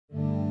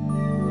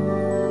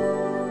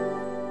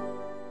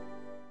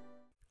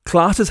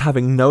Classes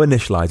having no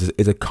initializers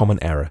is a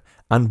common error,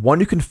 and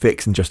one you can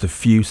fix in just a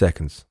few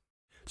seconds.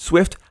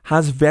 Swift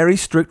has very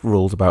strict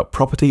rules about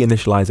property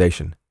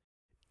initialization.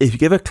 If you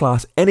give a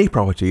class any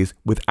properties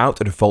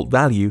without a default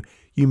value,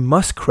 you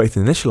must create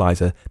an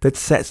initializer that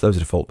sets those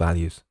default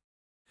values.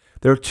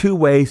 There are two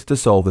ways to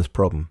solve this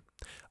problem.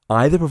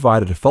 Either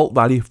provide a default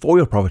value for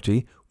your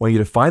property when you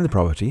define the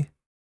property,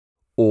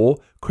 or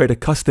create a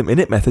custom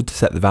init method to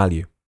set the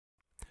value.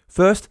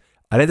 First,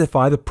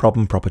 identify the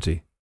problem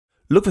property.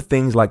 Look for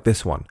things like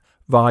this one,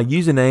 var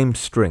username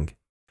string.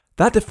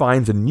 That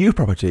defines a new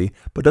property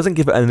but doesn't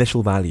give it an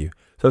initial value,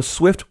 so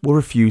Swift will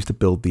refuse to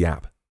build the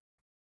app.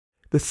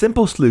 The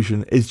simple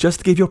solution is just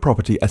to give your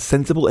property a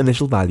sensible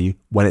initial value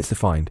when it's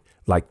defined,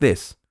 like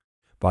this,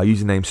 var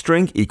username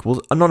string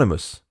equals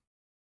anonymous.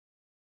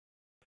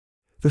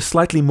 The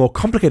slightly more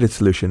complicated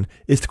solution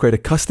is to create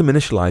a custom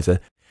initializer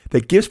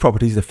that gives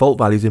properties default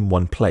values in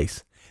one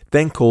place,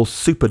 then calls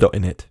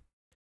super.init.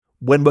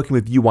 When working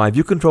with UI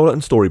ViewController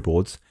and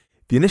storyboards,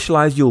 the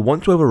initializer you'll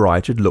want to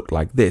override should look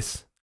like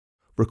this.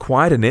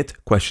 Required init,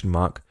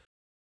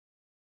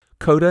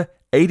 coda,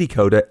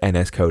 adcoder,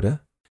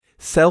 nscoder,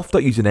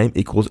 self.username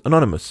equals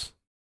anonymous.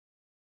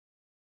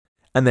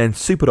 And then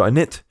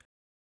super.init,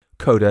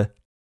 coda,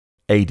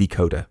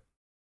 adcoder.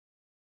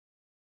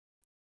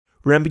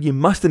 Remember, you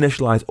must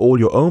initialize all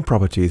your own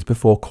properties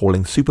before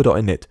calling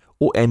super.init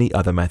or any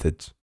other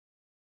methods.